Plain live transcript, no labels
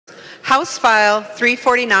House File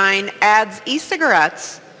 349 adds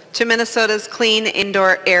e-cigarettes to Minnesota's clean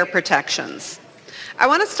indoor air protections. I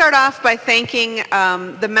want to start off by thanking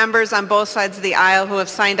the members on both sides of the aisle who have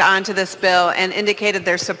signed on to this bill and indicated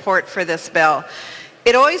their support for this bill.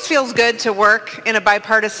 It always feels good to work in a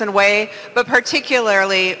bipartisan way, but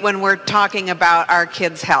particularly when we're talking about our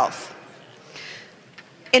kids' health.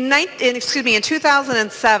 In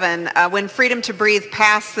 2007, when Freedom to Breathe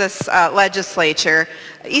passed this legislature,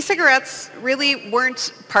 e-cigarettes really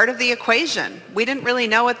weren't part of the equation. We didn't really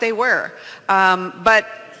know what they were, but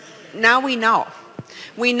now we know.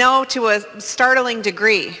 We know to a startling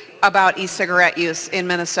degree about e-cigarette use in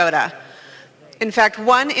Minnesota. In fact,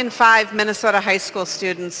 1 in 5 Minnesota high school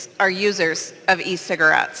students are users of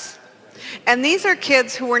e-cigarettes. And these are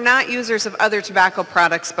kids who were not users of other tobacco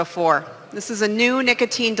products before. This is a new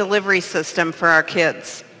nicotine delivery system for our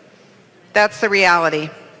kids. That's the reality.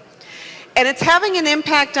 And it's having an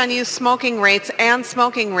impact on youth smoking rates and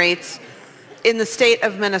smoking rates in the state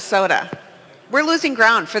of Minnesota. We're losing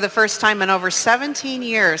ground for the first time in over 17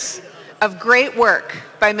 years of great work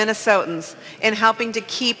by Minnesotans in helping to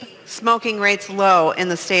keep smoking rates low in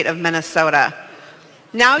the state of Minnesota.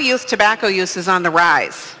 Now youth tobacco use is on the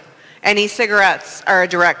rise, and e-cigarettes are a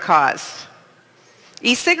direct cause.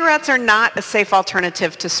 E-cigarettes are not a safe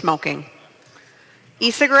alternative to smoking.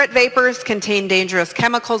 E-cigarette vapors contain dangerous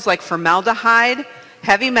chemicals like formaldehyde,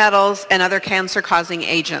 heavy metals, and other cancer-causing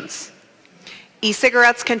agents.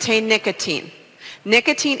 E-cigarettes contain nicotine.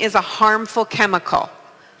 Nicotine is a harmful chemical.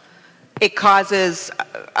 It causes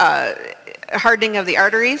hardening of the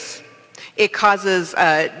arteries. It causes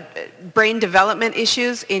brain development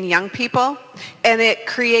issues in young people, and it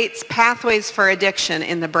creates pathways for addiction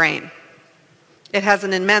in the brain. It has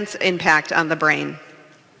an immense impact on the brain.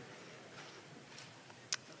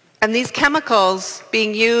 And these chemicals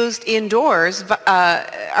being used indoors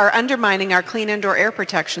are undermining our clean indoor air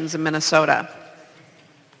protections in Minnesota.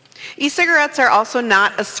 E-cigarettes are also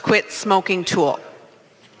not a quit smoking tool.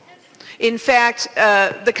 In fact,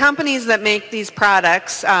 the companies that make these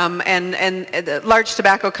products, and the large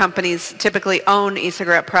tobacco companies typically own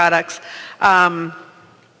e-cigarette products,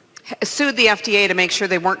 sued the FDA to make sure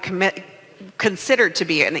they weren't considered to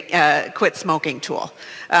be a quit smoking tool.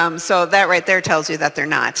 So that right there tells you that they're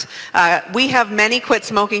not. We have many quit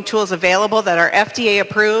smoking tools available that are FDA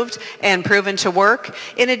approved and proven to work.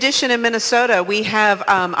 In addition, in Minnesota, we have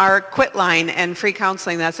our quit line and free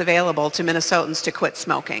counseling that's available to Minnesotans to quit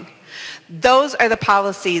smoking. Those are the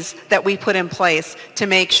policies that we put in place to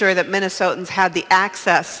make sure that Minnesotans had the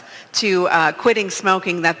access to quitting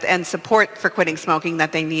smoking and support for quitting smoking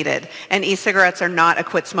that they needed. And e-cigarettes are not a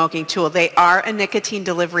quit smoking tool. They are a nicotine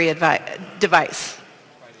delivery device.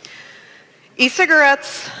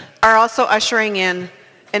 E-cigarettes are also ushering in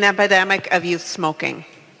an epidemic of youth smoking.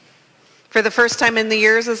 For the first time in the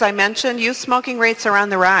years, as I mentioned, youth smoking rates are on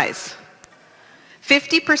the rise.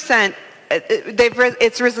 50%.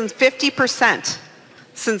 It's risen 50%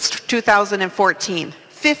 since 2014.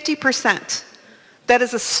 50%. That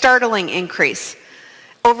is a startling increase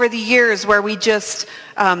over the years where we just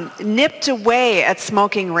nipped away at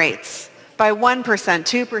smoking rates by 1%,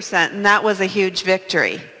 2%, and that was a huge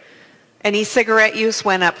victory. And e-cigarette use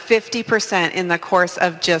went up 50% in the course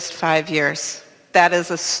of just 5 years. That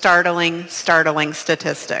is a startling, startling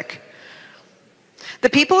statistic. The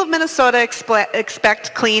people of Minnesota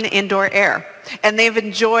expect clean indoor air, and they've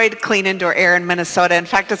enjoyed clean indoor air in Minnesota. In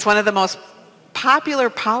fact, it's one of the most popular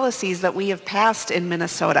policies that we have passed in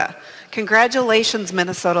Minnesota. Congratulations,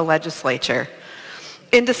 Minnesota legislature.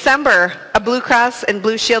 In December, a Blue Cross and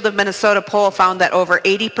Blue Shield of Minnesota poll found that over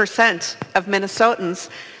 80% of Minnesotans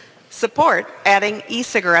support adding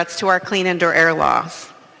e-cigarettes to our clean indoor air laws.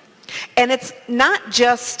 And it's not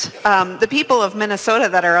just the people of Minnesota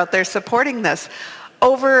that are out there supporting this.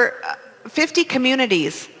 Over 50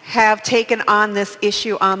 communities have taken on this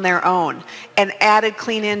issue on their own and added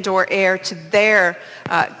clean indoor air to their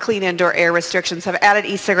clean indoor air restrictions, have added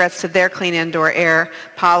e-cigarettes to their clean indoor air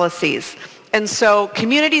policies. And so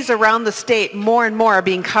communities around the state more and more are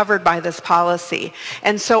being covered by this policy.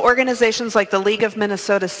 And so organizations like the League of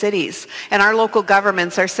Minnesota Cities and our local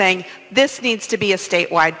governments are saying this needs to be a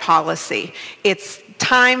statewide policy. It's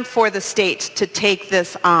time for the state to take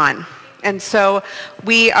this on. And so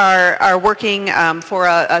we are working for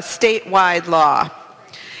a statewide law.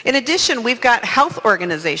 In addition, we've got health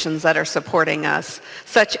organizations that are supporting us,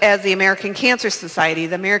 such as the American Cancer Society,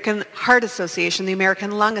 the American Heart Association, the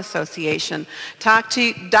American Lung Association. Talk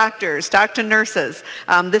to doctors, talk to nurses.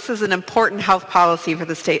 This is an important health policy for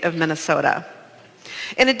the state of Minnesota.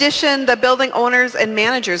 In addition, the Building Owners and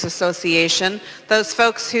Managers Association, those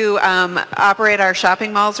folks who operate our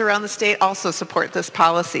shopping malls around the state, also support this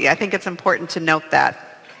policy. I think it's important to note that.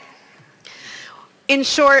 In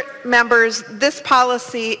short, members, this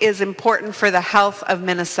policy is important for the health of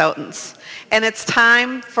Minnesotans. And it's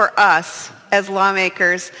time for us as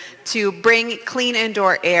lawmakers to bring clean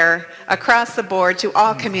indoor air across the board to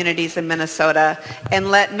all communities in Minnesota and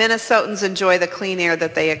let Minnesotans enjoy the clean air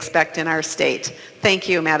that they expect in our state. Thank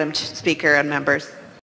you, Madam Speaker and members.